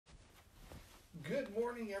Good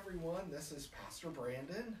morning, everyone. This is Pastor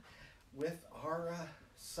Brandon with our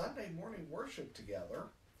Sunday morning worship together.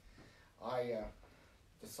 I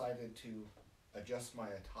decided to adjust my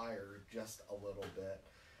attire just a little bit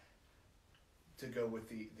to go with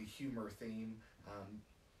the humor theme.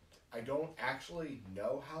 I don't actually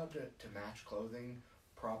know how to match clothing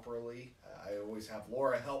properly. I always have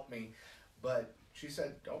Laura help me, but she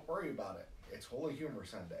said, don't worry about it. It's Holy Humor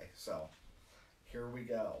Sunday, so here we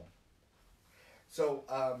go. So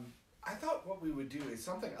I thought what we would do is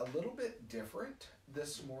something a little bit different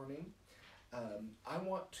this morning. I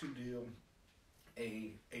want to do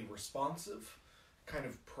a responsive kind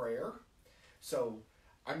of prayer. So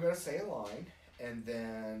I'm going to say a line, and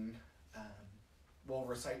then we'll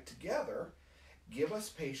recite together, "Give us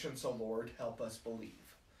patience, O Lord, help us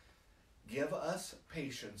believe." Give us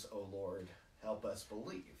patience, O Lord, help us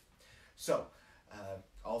believe. So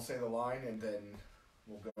I'll say the line, and then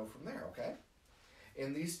we'll go from there, okay?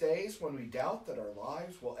 In these days when we doubt that our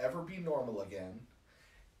lives will ever be normal again,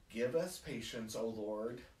 give us patience, O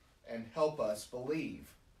Lord, and help us believe.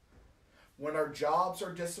 When our jobs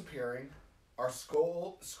are disappearing, our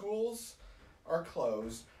schools are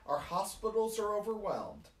closed, our hospitals are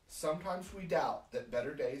overwhelmed, sometimes we doubt that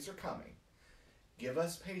better days are coming. Give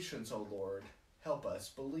us patience, O Lord, help us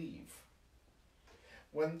believe.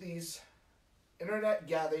 When these internet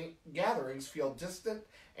gatherings feel distant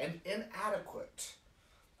and inadequate,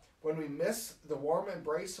 when we miss the warm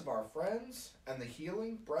embrace of our friends and the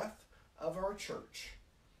healing breath of our church,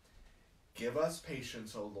 give us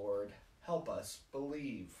patience, O Lord, help us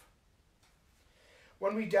believe.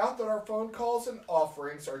 When we doubt that our phone calls and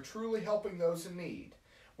offerings are truly helping those in need,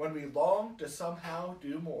 when we long to somehow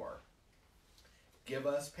do more, give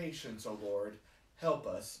us patience, O Lord, help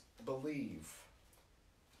us believe.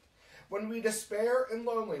 When we despair in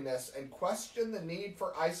loneliness and question the need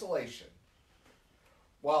for isolation,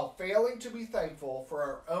 while failing to be thankful for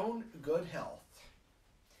our own good health,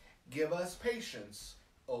 give us patience,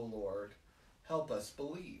 O Lord, help us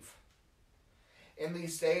believe. In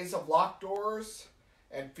these days of locked doors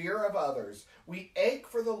and fear of others, we ache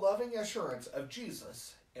for the loving assurance of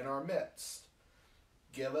Jesus in our midst.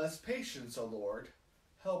 Give us patience, O Lord,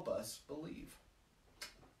 help us believe.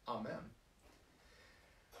 Amen.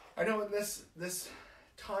 I know in this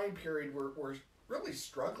time period we're really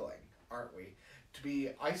struggling, aren't we? To be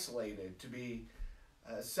isolated, to be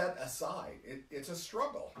set aside. It's a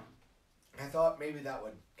struggle. I thought maybe that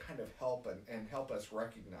would kind of help and help us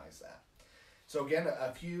recognize that. So again,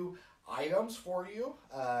 a few items for you.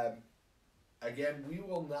 Again, we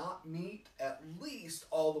will not meet at least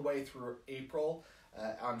all the way through April.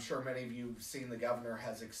 I'm sure many of you have seen the governor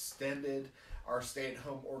has extended our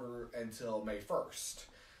stay-at-home order until May 1st.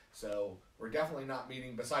 So we're definitely not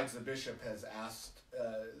meeting. Besides, the bishop has asked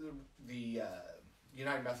the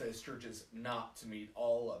United Methodist Churches not to meet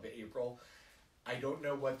all of April. I don't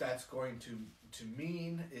know what that's going to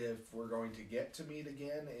mean, if we're going to get to meet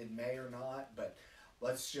again in May or not, but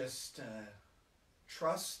let's just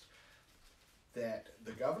trust that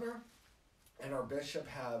the governor and our bishop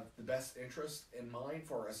have the best interest in mind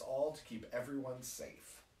for us all to keep everyone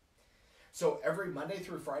safe. So every Monday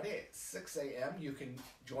through Friday at 6 a.m. you can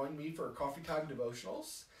join me for coffee time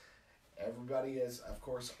devotionals. Everybody is, of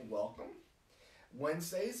course, welcome.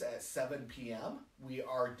 Wednesdays at 7 p.m. we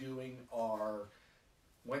are doing our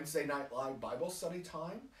Wednesday Night Live Bible study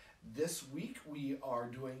time. This week we are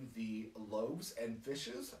doing the loaves and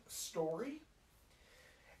fishes story.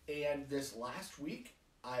 And this last week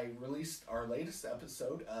I released our latest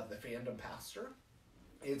episode of The Fandom Pastor.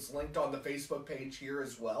 It's linked on the Facebook page here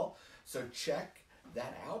as well. So check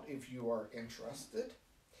that out if you are interested.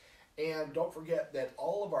 And don't forget that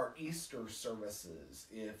all of our Easter services,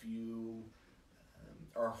 if you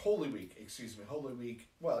Holy Week,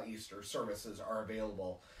 Easter services are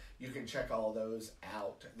available. You can check all those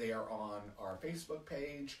out. They are on our Facebook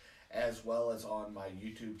page as well as on my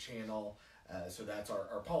YouTube channel. So that's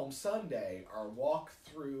our Palm Sunday, our walk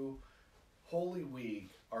through Holy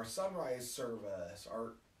Week, our sunrise service,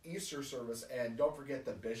 our Easter service, and don't forget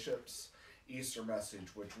the bishop's Easter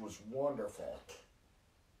message, which was wonderful.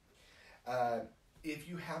 If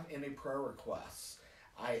you have any prayer requests,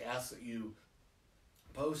 I ask that you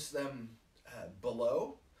post them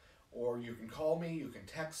below, or you can call me, you can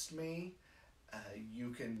text me, you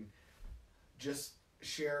can just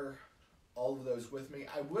share all of those with me.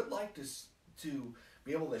 I would like to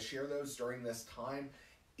be able to share those during this time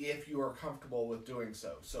if you are comfortable with doing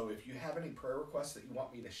so. So if you have any prayer requests that you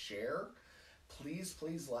want me to share, please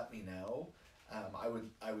let me know. I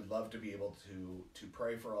would love to be able to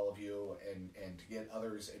pray for all of you and to get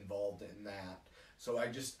others involved in that. So I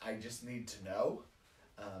just need to know.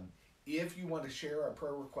 If you want to share a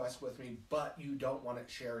prayer request with me, but you don't want it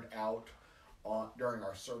shared out during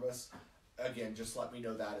our service, again, just let me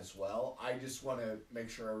know that as well. I just want to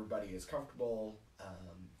make sure everybody is comfortable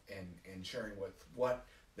and sharing with what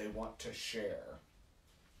they want to share.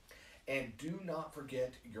 And do not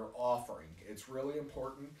forget your offering. It's really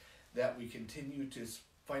important that we continue to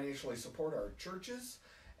financially support our churches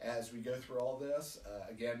as we go through all this.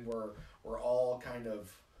 Again, we're all kind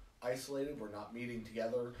of isolated. We're not meeting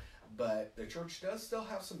together, but the church does still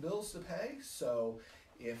have some bills to pay. So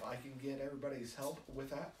if I can get everybody's help with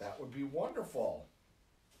that, that would be wonderful.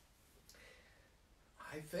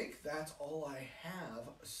 I think that's all I have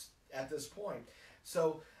at this point.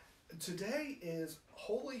 So today is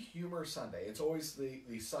Holy Humor Sunday. It's always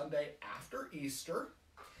the Sunday after Easter,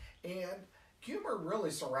 and humor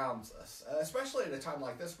really surrounds us, especially at a time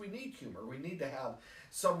like this. We need humor. We need to have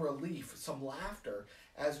some relief, some laughter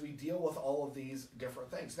as we deal with all of these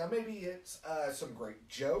different things. Now, maybe it's some great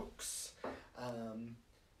jokes, and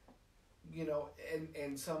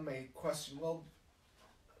some may question, well,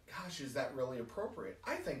 gosh, is that really appropriate?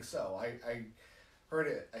 I think so. I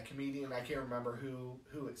heard a comedian, I can't remember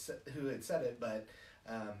who had said it, but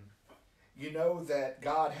you know that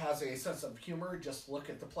God has a sense of humor, just look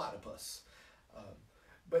at the platypus.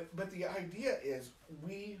 But the idea is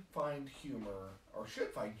we find humor, or should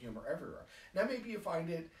find humor, everywhere. Now maybe you find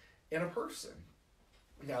it in a person.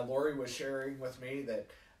 Now Lori was sharing with me that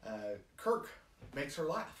Kirk makes her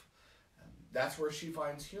laugh. That's where she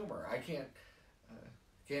finds humor. I can't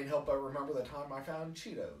help but remember the time I found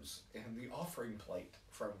Cheetos in the offering plate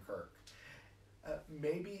from Kirk.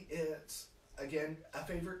 Maybe it's, again, a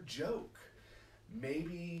favorite joke.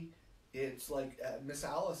 Maybe it's like Miss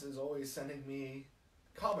Alice is always sending me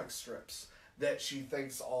comic strips that she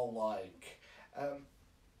thinks I'll like.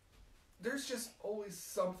 There's just always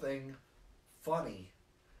something funny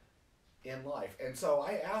in life. And so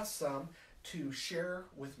I asked some to share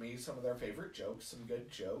with me some of their favorite jokes, some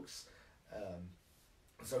good jokes.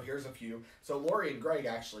 So here's a few. So Lori and Greg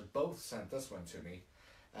actually both sent this one to me.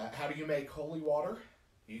 How do you make holy water?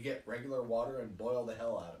 You get regular water and boil the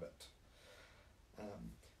hell out of it.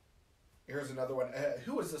 Here's another one.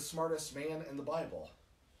 Who was the smartest man in the Bible?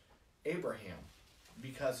 Abraham,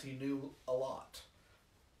 because he knew a lot.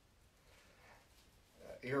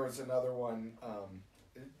 Here was another one.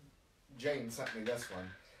 Jane sent me this one.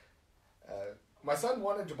 My son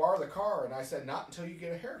wanted to borrow the car, and I said, not until you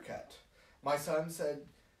get a haircut. My son said,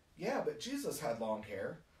 yeah, but Jesus had long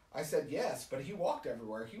hair. I said, yes, but he walked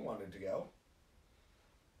everywhere he wanted to go.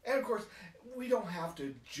 And of course, we don't have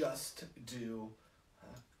to just do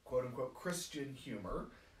quote-unquote Christian humor.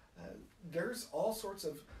 There's all sorts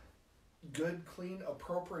of good, clean,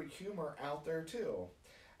 appropriate humor out there too.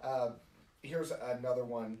 Here's another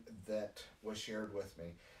one that was shared with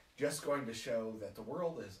me. Just going to show that the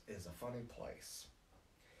world is a funny place.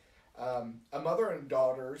 A mother and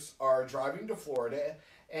daughters are driving to Florida,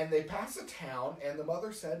 and they pass a town, and the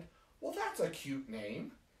mother said, well, that's a cute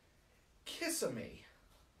name. Kissimmee.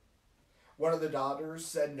 One of the daughters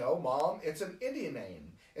said, no, Mom, it's an Indian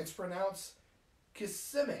name. It's pronounced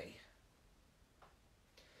Kissimmee.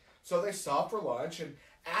 So they stopped for lunch and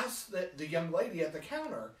asked the young lady at the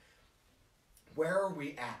counter, where are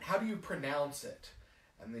we at? How do you pronounce it?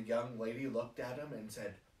 And the young lady looked at him and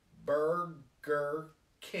said, Burger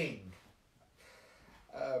King.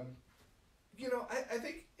 I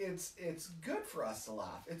think it's good for us to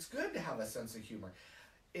laugh. It's good to have a sense of humor.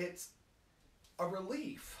 It's a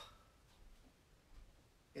relief.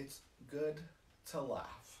 It's good to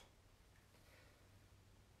laugh.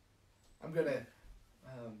 I'm going to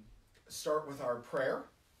start with our prayer,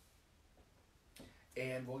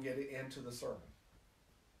 and we'll get into the sermon.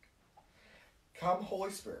 Come,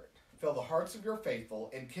 Holy Spirit, fill the hearts of your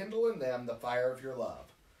faithful, and kindle in them the fire of your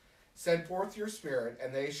love. Send forth your Spirit,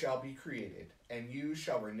 and they shall be created, and you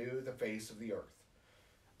shall renew the face of the earth.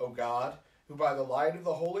 O God, who by the light of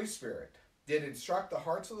the Holy Spirit did instruct the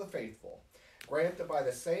hearts of the faithful, grant that by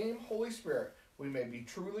the same Holy Spirit we may be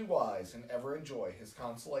truly wise and ever enjoy his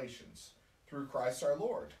consolations. Through Christ our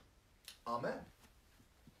Lord. Amen.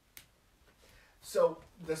 So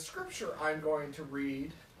the scripture I'm going to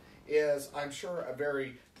read is, I'm sure, a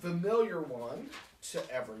very familiar one to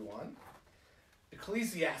everyone.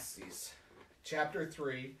 Ecclesiastes, chapter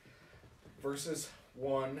 3, verses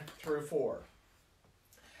 1 through 4.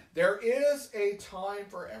 There is a time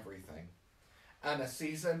for everything, and a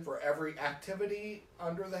season for every activity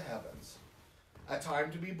under the heavens, a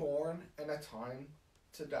time to be born and a time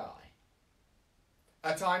to die,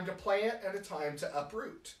 a time to plant and a time to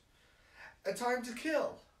uproot, a time to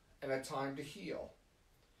kill and a time to heal,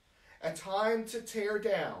 a time to tear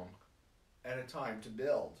down and a time to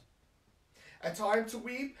build, a time to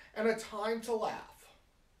weep and a time to laugh,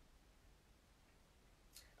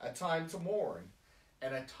 a time to mourn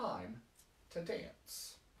and a time to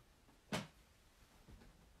dance.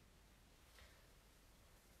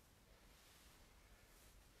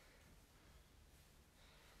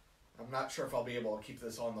 I'm not sure if I'll be able to keep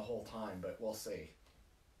this on the whole time, but we'll see.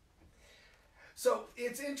 So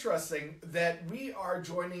it's interesting that we are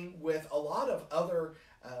joining with a lot of other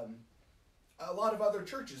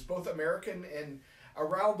churches, both American and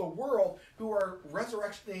around the world, who are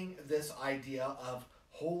resurrecting this idea of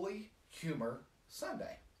Holy Humor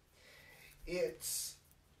Sunday. It's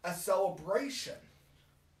a celebration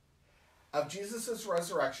of Jesus'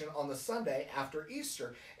 resurrection on the Sunday after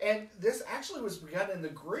Easter. And this actually was begun in the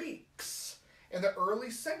Greeks in the early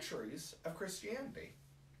centuries of Christianity.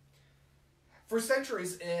 For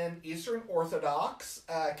centuries in Eastern Orthodox,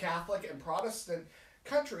 Catholic, and Protestant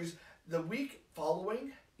countries, the week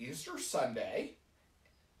following Easter Sunday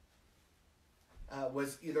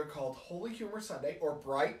was either called Holy Humor Sunday or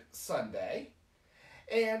Bright Sunday.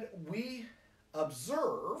 And we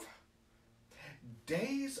observe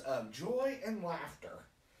days of joy and laughter.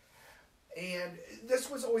 And this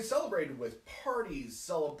was always celebrated with parties,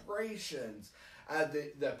 celebrations.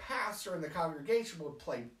 The pastor and the congregation would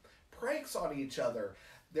play pranks on each other.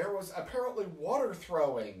 There was apparently water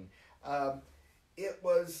throwing. It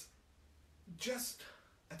was just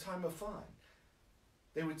a time of fun.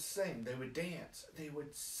 They would sing, they would dance, they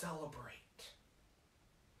would celebrate.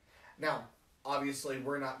 Now, obviously,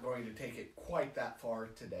 we're not going to take it quite that far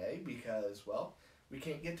today because, well, we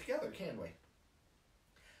can't get together, can we?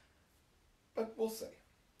 But we'll see.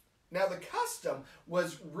 Now, the custom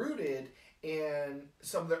was rooted in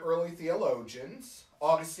some of the early theologians,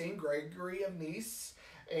 Augustine, Gregory of Nice,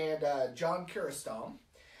 and John Chrysostom.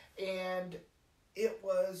 And it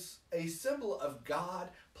was a symbol of God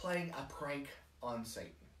playing a prank on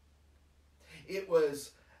Satan. It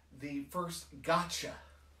was the first gotcha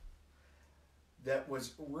that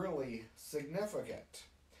was really significant.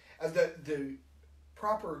 The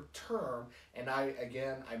proper term, and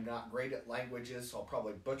I'm not great at languages, so I'll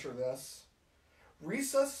probably butcher this.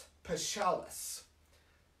 Risus Paschalis,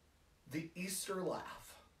 the Easter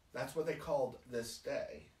laugh. That's what they called this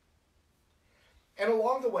day. And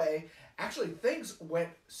along the way, actually things went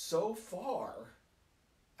so far,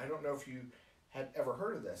 I don't know if you had ever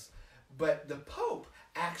heard of this, but the Pope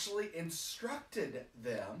actually instructed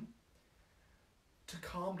them to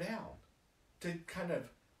calm down, to kind of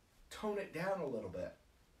tone it down a little bit.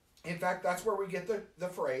 In fact, that's where we get the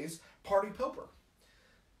phrase party poper.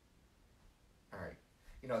 All right.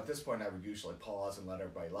 At this point I would usually pause and let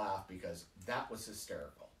everybody laugh because that was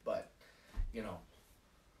hysterical. But,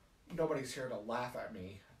 nobody's here to laugh at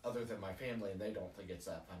me other than my family, and they don't think it's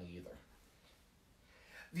that funny either.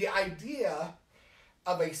 The idea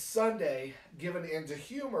of a Sunday given into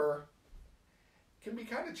humor can be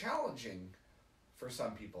kind of challenging for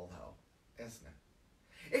some people, though, isn't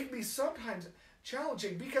it? It can be sometimes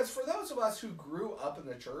challenging because for those of us who grew up in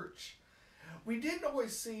the church, we didn't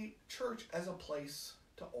always see church as a place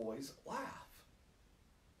to always laugh.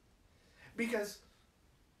 Because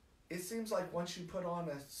it seems like once you put on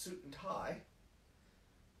a suit and tie,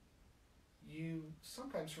 you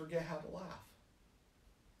sometimes forget how to laugh.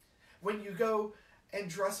 When you go and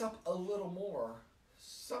dress up a little more,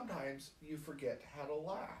 sometimes you forget how to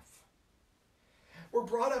laugh. We're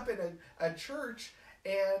brought up in a church,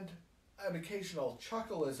 and an occasional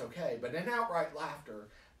chuckle is okay, but an outright laughter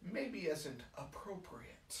maybe isn't appropriate.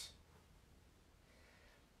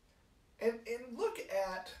 And look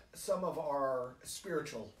at some of our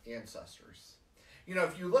spiritual ancestors.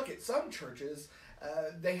 If you look at some churches,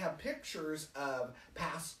 they have pictures of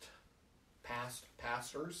past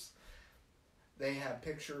pastors. They have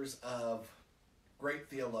pictures of great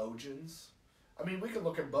theologians. I mean, we can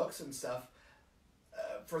look at books and stuff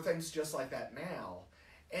for things just like that now.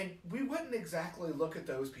 And we wouldn't exactly look at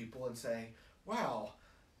those people and say, wow,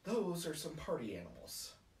 those are some party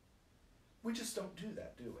animals. We just don't do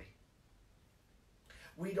that, do we?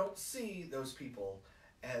 We don't see those people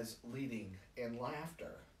as leading in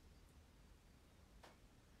laughter.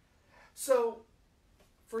 So,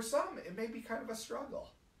 for some, it may be kind of a struggle.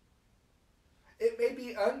 It may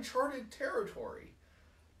be uncharted territory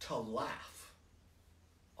to laugh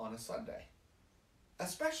on a Sunday,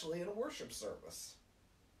 especially in a worship service.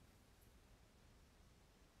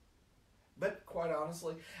 But quite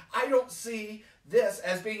honestly, I don't see this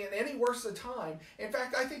as being in any worse a time. In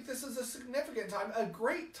fact, I think this is a significant time, a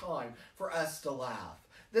great time for us to laugh.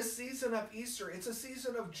 This season of Easter, it's a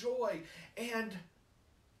season of joy, and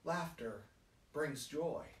laughter brings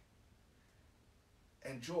joy.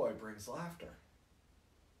 And joy brings laughter.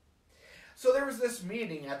 So there was this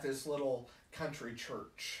meeting at this little country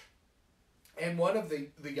church. And one of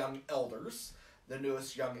the young elders, the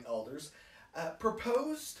newest young elders,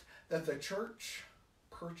 proposed that the church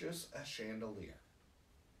purchase a chandelier.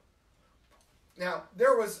 Now,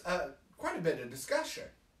 there was quite a bit of discussion.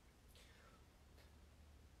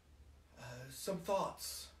 Some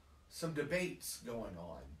thoughts, some debates going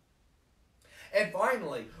on. And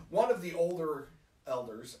finally, one of the older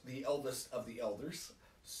elders, the eldest of the elders,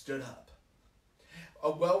 stood up.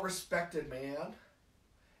 A well-respected man.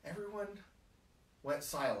 Everyone went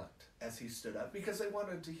silent as he stood up because they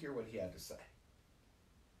wanted to hear what he had to say.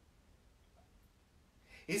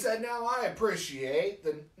 He said, "Now I appreciate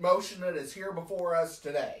the motion that is here before us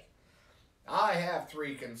today. I have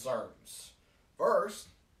 3 concerns. First,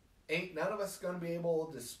 ain't none of us going to be able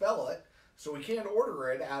to spell it, so we can't order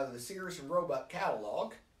it out of the Sears and Roebuck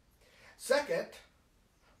catalog. Second,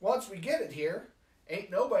 once we get it here, ain't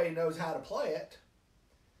nobody knows how to play it.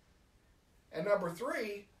 And number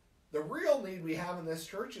 3, the real need we have in this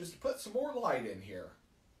church is to put some more light in here."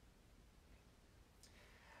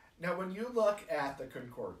 Now, when you look at the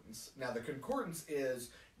concordance, now the concordance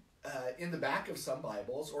is in the back of some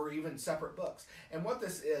Bibles or even separate books. And what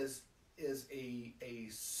this is a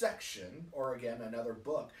section, or again, another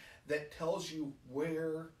book, that tells you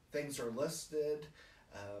where things are listed,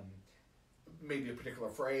 maybe a particular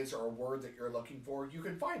phrase or a word that you're looking for. You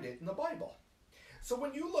can find it in the Bible. So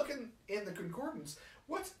when you look in the concordance,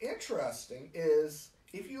 what's interesting is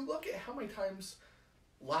if you look at how many times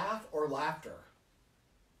laugh or laughter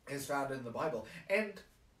is found in the Bible. And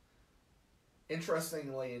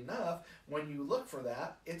interestingly enough, when you look for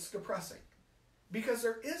that, it's depressing. Because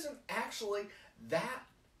there isn't actually that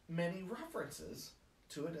many references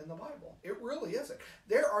to it in the Bible. It really isn't.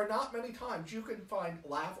 There are not many times you can find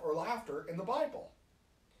laugh or laughter in the Bible.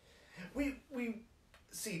 We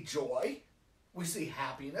see joy, we see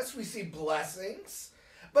happiness, we see blessings,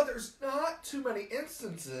 but there's not too many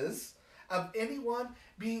instances of anyone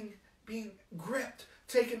being gripped,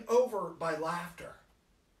 taken over by laughter.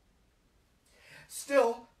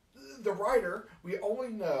 Still, the writer we only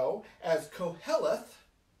know as Koheleth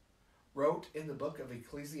wrote in the book of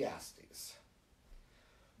Ecclesiastes,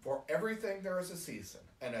 "For everything there is a season,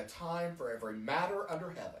 and a time for every matter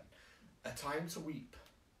under heaven, a time to weep,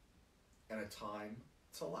 and a time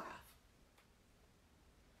to laugh."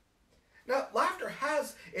 Now, laughter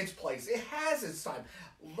has its place. It has its time.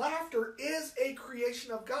 Laughter is a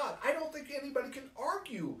creation of God. I don't think anybody can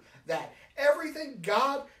argue that. Everything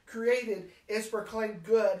God created is proclaimed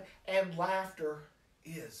good, and laughter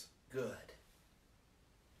is good.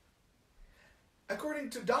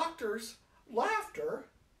 According to doctors, laughter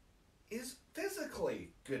is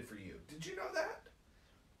physically good for you. Did you know that?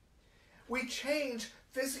 We change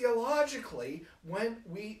physiologically when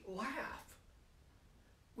we laugh.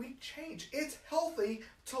 We change. It's healthy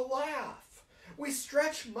to laugh. We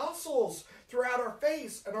stretch muscles throughout our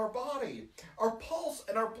face and our body. Our pulse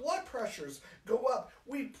and our blood pressures go up.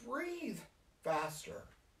 We breathe faster,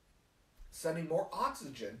 sending more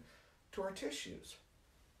oxygen to our tissues.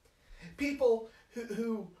 People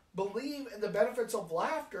who believe in the benefits of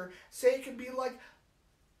laughter say it can be like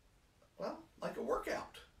a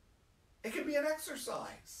workout. It can be an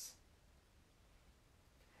exercise.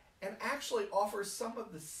 And actually offers some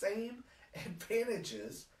of the same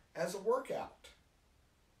advantages as a workout.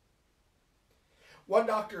 One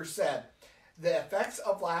doctor said, "The effects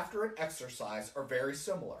of laughter and exercise are very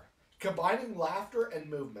similar. Combining laughter and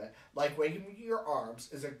movement, like waving your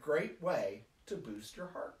arms, is a great way to boost your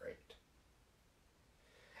heart rate."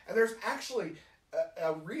 And there's actually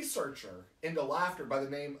a researcher into laughter by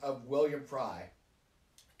the name of William Fry.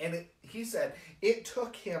 And he said it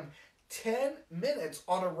took him 10 minutes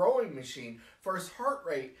on a rowing machine for his heart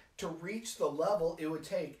rate to reach the level it would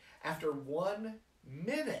take after 1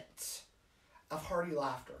 minute of hearty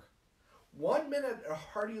laughter. 1 minute of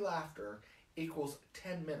hearty laughter equals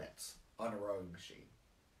 10 minutes on a rowing machine.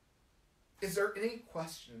 Is there any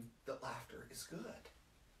question that laughter is good?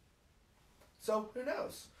 So, who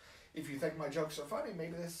knows? If you think my jokes are funny,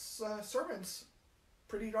 maybe this sermon's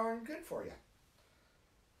pretty darn good for you.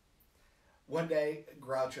 One day,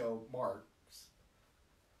 Groucho Marx,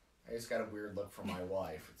 I just got a weird look from my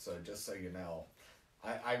wife, so just so you know,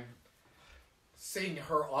 I'm seeing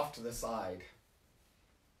her off to the side.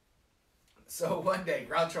 So one day,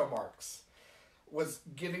 Groucho Marx was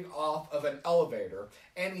getting off of an elevator,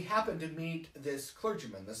 and he happened to meet this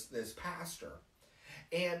clergyman, this pastor.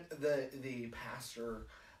 And the pastor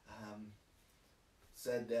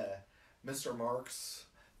said, Mr. Marks,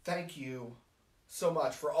 thank you so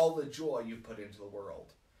much for all the joy you put into the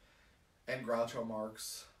world. And Groucho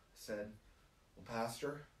Marx said, well,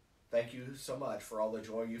 Pastor, thank you so much for all the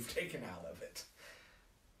joy you've taken out of it.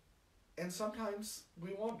 And sometimes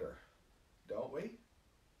we wonder, don't we?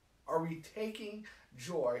 Are we taking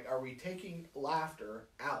joy, are we taking laughter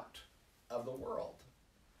out of the world?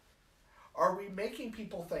 Are we making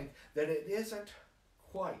people think that it isn't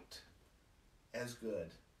quite as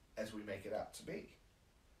good as we make it out to be?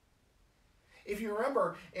 If you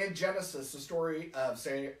remember in Genesis, the story of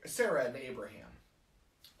Sarah and Abraham.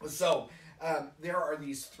 So there are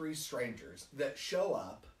these three strangers that show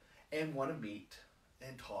up and want to meet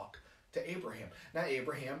and talk to Abraham. Now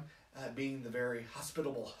Abraham, being the very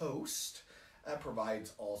hospitable host,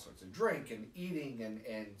 provides all sorts of drink and eating,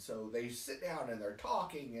 and so they sit down and they're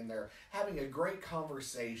talking and they're having a great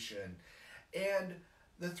conversation. And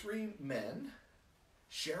the three men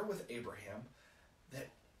share with Abraham that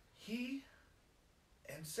he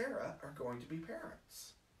and Sarah are going to be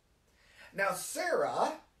parents. Now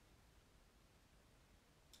Sarah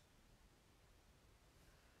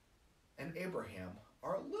and Abraham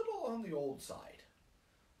are a little on the old side.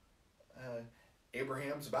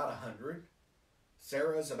 Abraham's about 100.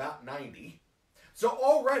 Sarah's about 90. So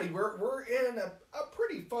already we're in a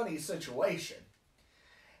pretty funny situation.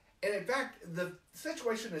 And in fact, the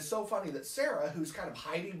situation is so funny that Sarah, who's kind of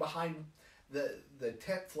hiding behind the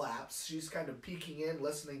tent flaps, she's kind of peeking in,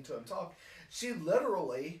 listening to him talk, she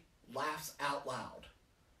literally laughs out loud.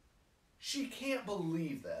 She can't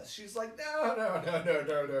believe this. She's like, no.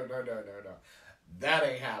 That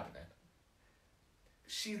ain't happening.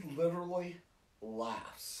 She literally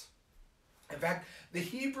laughs. In fact, the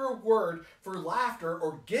Hebrew word for laughter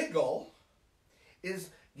or giggle is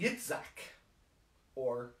Yitzhak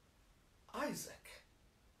or Isaac.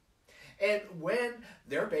 And when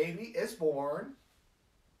their baby is born,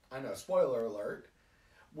 I know, spoiler alert,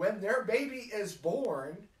 when their baby is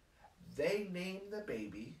born, they name the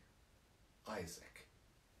baby Isaac.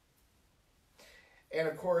 And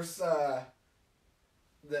of course, the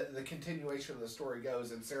continuation of the story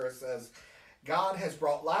goes, and Sarah says, God has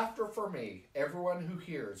brought laughter for me. Everyone who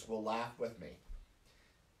hears will laugh with me.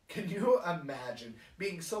 Can you imagine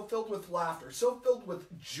being so filled with laughter, so filled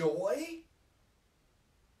with joy,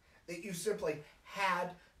 that you simply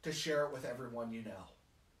had to share it with everyone you know?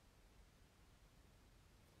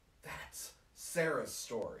 That's Sarah's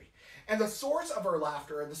story. And the source of her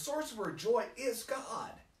laughter and the source of her joy is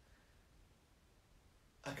God.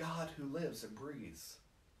 A God who lives and breathes.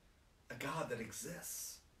 A God that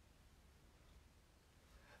exists.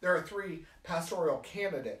 There are three pastoral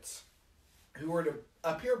candidates who are to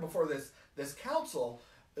appear before this council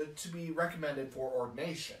to be recommended for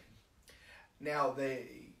ordination. Now,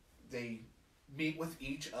 they meet with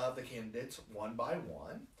each of the candidates one by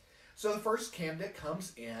one. So the first candidate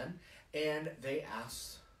comes in and they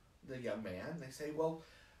ask the young man, they say, well,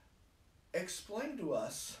 explain to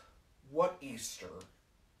us what Easter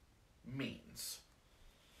means.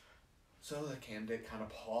 So the candidate kind of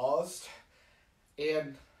paused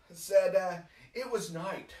and said, it was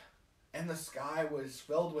night, and the sky was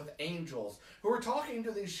filled with angels who were talking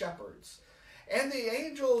to these shepherds. And the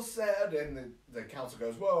angels said, and the council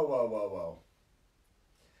goes, whoa.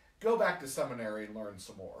 Go back to seminary and learn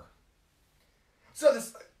some more. So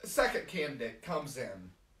the second candidate comes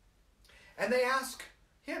in, and they ask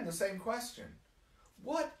him the same question.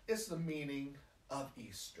 What is the meaning of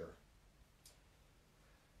Easter?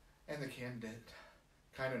 And the candidate,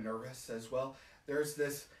 kind of nervous, says, well, there's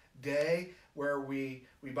this day where we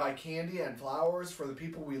buy candy and flowers for the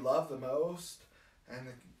people we love the most. And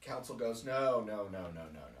the council goes, no.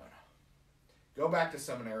 Go back to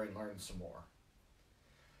seminary and learn some more.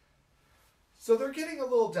 So they're getting a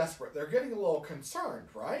little desperate. They're getting a little concerned,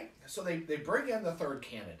 right? So they bring in the third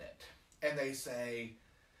candidate. And they say,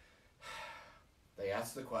 they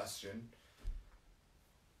ask the question,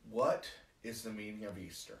 what is the meaning of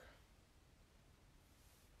Easter?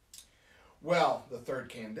 Well, the third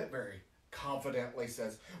candidate very confidently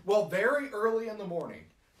says, well, very early in the morning.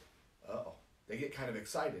 Uh-oh. They get kind of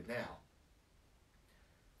excited now.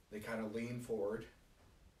 They kind of lean forward.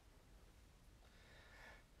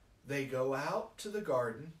 They go out to the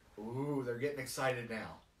garden. Ooh, they're getting excited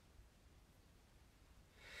now.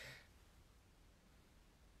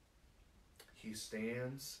 He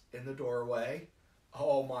stands in the doorway.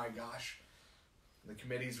 Oh my gosh. The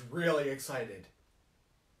committee's really excited.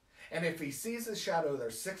 And if he sees his shadow,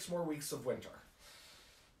 there's 6 more weeks of winter.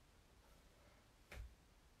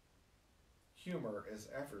 Humor is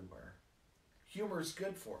everywhere. Humor is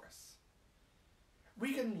good for us.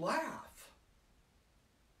 We can laugh.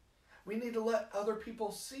 We need to let other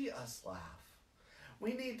people see us laugh.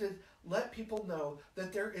 We need to let people know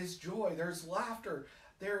that there is joy, there's laughter,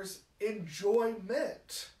 there's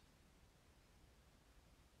enjoyment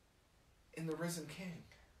in the risen King.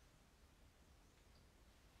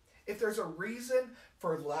 If there's a reason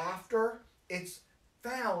for laughter, it's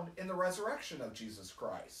found in the resurrection of Jesus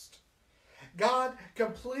Christ. God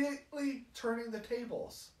completely turning the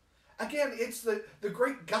tables. Again, it's the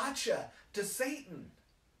great gotcha to Satan.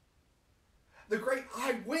 The great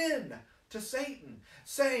I win to Satan,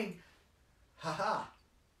 saying, ha,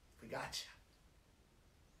 we got you.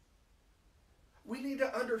 We need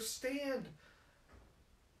to understand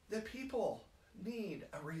that people need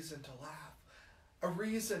a reason to laugh, a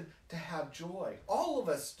reason to have joy. All of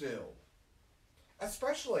us do.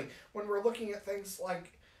 Especially when we're looking at things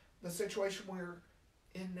like the situation we're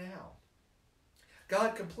in now.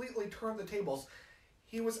 God completely turned the tables.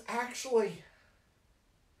 He was actually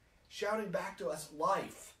shouting back to us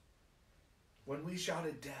life when we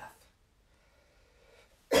shouted death.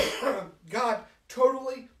 God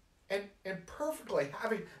totally and perfectly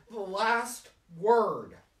having the last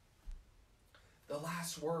word. The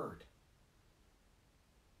last word.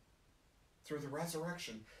 Through the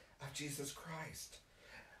resurrection of Jesus Christ.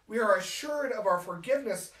 We are assured of our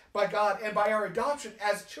forgiveness by God and by our adoption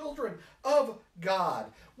as children of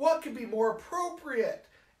God. What could be more appropriate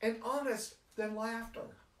and honest than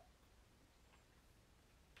laughter?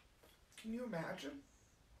 Can you imagine?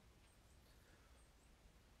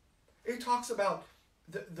 It talks about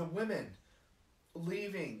the women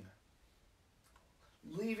leaving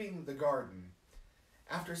the garden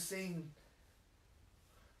after seeing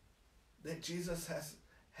that Jesus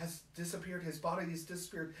has disappeared, his body has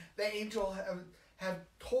disappeared. The angel have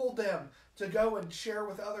told them to go and share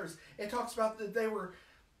with others. It talks about that they were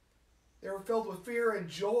filled with fear and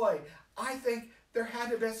joy. I think there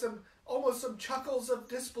had to be almost some chuckles of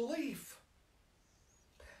disbelief.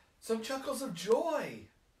 Some chuckles of joy.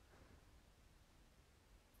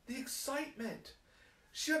 The excitement.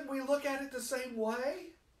 Shouldn't we look at it the same way?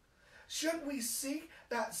 Shouldn't we seek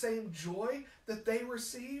that same joy that they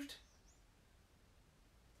received?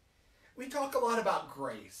 We talk a lot about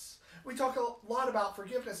grace. We talk a lot about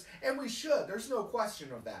forgiveness, and we should. There's no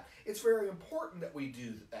question of that. It's very important that we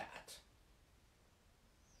do that.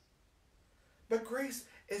 But grace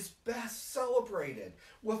is best celebrated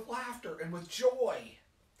with laughter and with joy.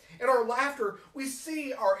 In our laughter, we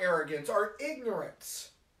see our arrogance, our ignorance.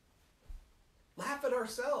 Laugh at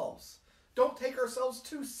ourselves. Don't take ourselves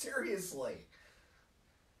too seriously.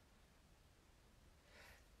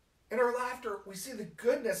 In our laughter, we see the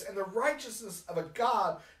goodness and the righteousness of a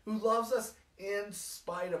God who loves us in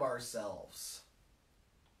spite of ourselves.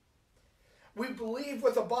 We believe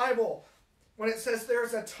with the Bible when it says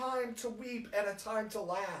there's a time to weep and a time to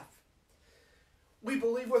laugh. We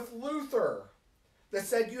believe with Luther that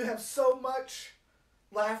said you have so much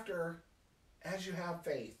laughter as you have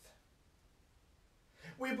faith.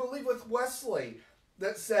 We believe with Wesley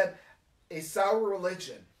that said a sour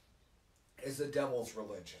religion is the devil's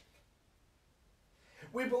religion.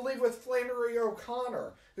 We believe with Flannery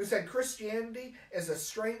O'Connor, who said Christianity is a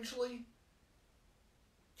strangely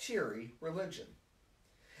cheery religion.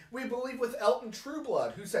 We believe with Elton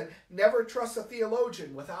Trueblood, who said never trust a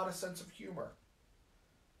theologian without a sense of humor.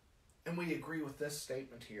 And we agree with this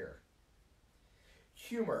statement here.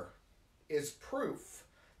 Humor is proof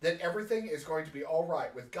that everything is going to be all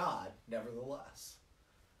right with God, nevertheless.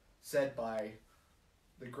 Said by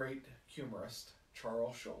the great humorist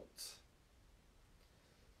Charles Schulz.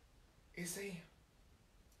 You see,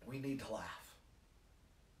 we need to laugh.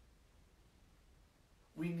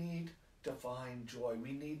 We need to find joy.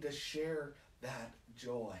 We need to share that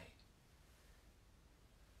joy.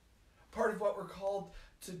 Part of what we're called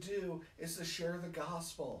to do is to share the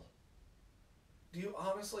gospel. Do you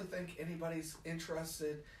honestly think anybody's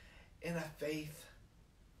interested in a faith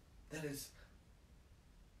that is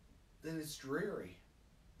dreary,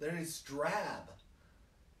 that is drab?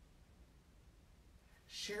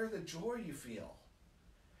 Share the joy you feel.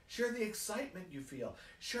 Share the excitement you feel.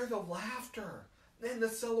 Share the laughter and the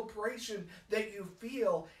celebration that you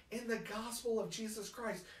feel in the gospel of Jesus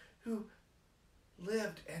Christ, who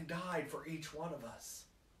lived and died for each one of us.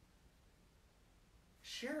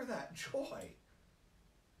 Share that joy.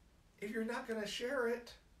 If you're not going to share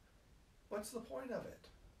it, what's the point of it?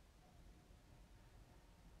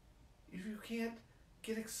 If you can't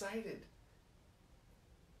get excited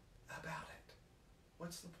about it,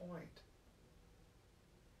 what's the point?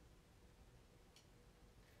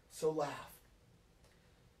 So laugh.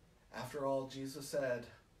 After all, Jesus said,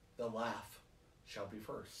 the laugh shall be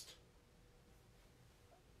first.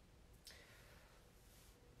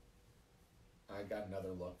 I got another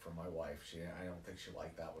look from my wife. I don't think she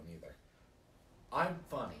liked that one either. I'm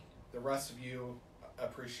funny. The rest of you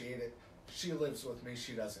appreciate it. She lives with me.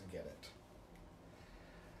 She doesn't get it.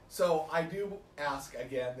 So I do ask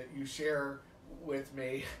again that you share with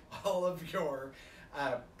me all of your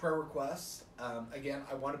prayer requests. Again,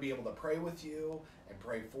 I want to be able to pray with you and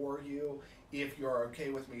pray for you. If you're okay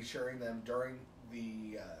with me sharing them during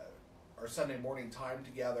our Sunday morning time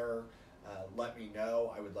together, let me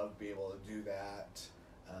know. I would love to be able to do that.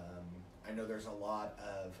 I know there's a lot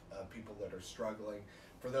of people that are struggling.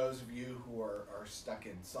 For those of you who are stuck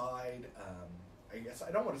inside, I guess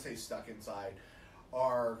I don't want to say stuck inside,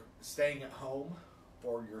 are staying at home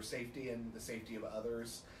for your safety and the safety of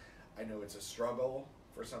others. I know it's a struggle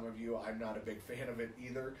for some of you. I'm not a big fan of it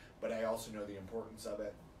either, but I also know the importance of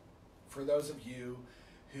it. For those of you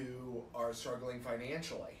who are struggling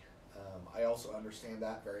financially, I also understand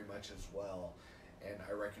that very much as well, and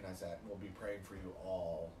I recognize that, and we'll be praying for you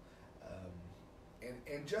all.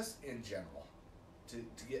 And just in general,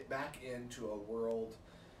 to get back into a world,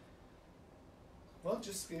 well,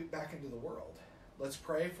 just get back into the world. Let's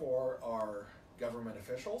pray for our government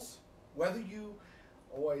officials. Whether you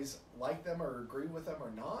always like them or agree with them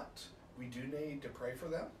or not, we do need to pray for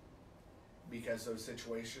them, because those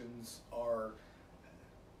situations are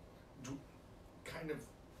kind of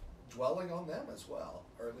dwelling on them as well,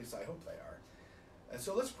 or at least I hope they are. And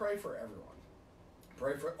so let's pray for everyone.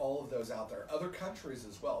 Pray for all of those out there, other countries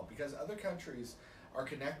as well, because other countries are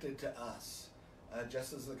connected to us,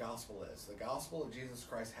 just as the gospel is. The gospel of Jesus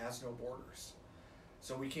Christ has no borders.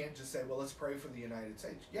 So we can't just say, well, let's pray for the United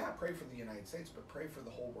States. Yeah, pray for the United States, but pray for the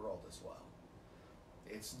whole world as well.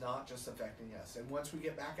 It's not just affecting us. And once we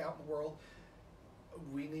get back out in the world,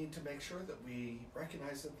 we need to make sure that we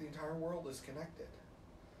recognize that the entire world is connected.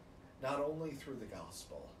 Not only through the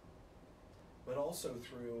gospel, but also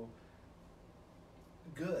through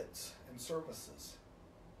goods and services.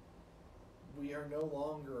 We are no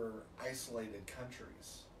longer isolated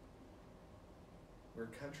countries. We're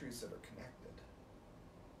countries that are connected.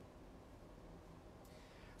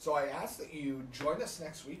 So I ask that you join us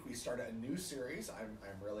next week. We start a new series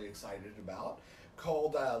I'm really excited about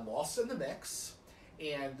called Lost in the Mix.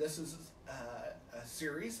 And this is a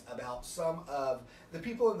series about some of the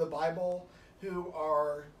people in the Bible who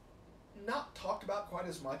are not talked about quite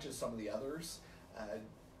as much as some of the others.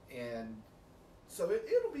 And so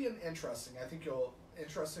it'll be an interesting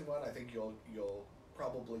one. I think you'll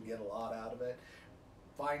probably get a lot out of it.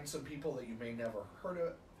 Find some people that you may never heard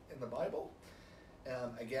of in the Bible.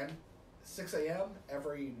 Again, 6 a.m.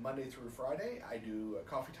 every Monday through Friday. I do a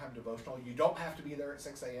coffee time devotional. You don't have to be there at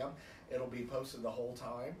 6 a.m. It'll be posted the whole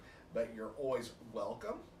time, but you're always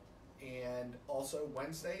welcome. And also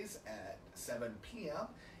Wednesdays at 7 p.m.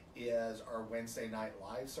 is our Wednesday night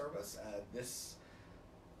live service. This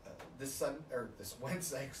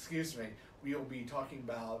Wednesday, we will be talking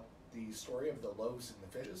about the story of the loaves and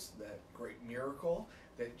the fishes, that great miracle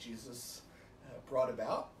that Jesus brought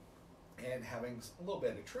about, and having a little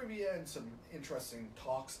bit of trivia and some interesting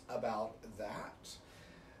talks about that.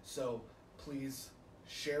 So please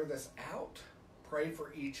share this out, pray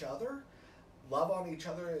for each other, love on each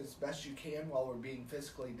other as best you can while we're being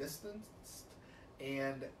physically distanced,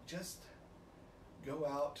 and just go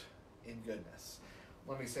out in goodness.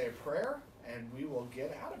 Let me say a prayer, and we will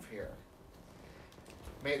get out of here.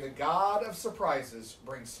 May the God of surprises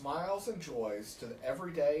bring smiles and joys to the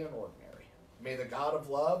everyday and ordinary. May the God of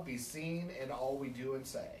love be seen in all we do and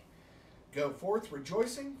say. Go forth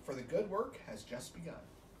rejoicing, for the good work has just begun.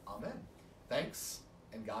 Amen. Thanks,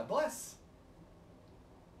 and God bless.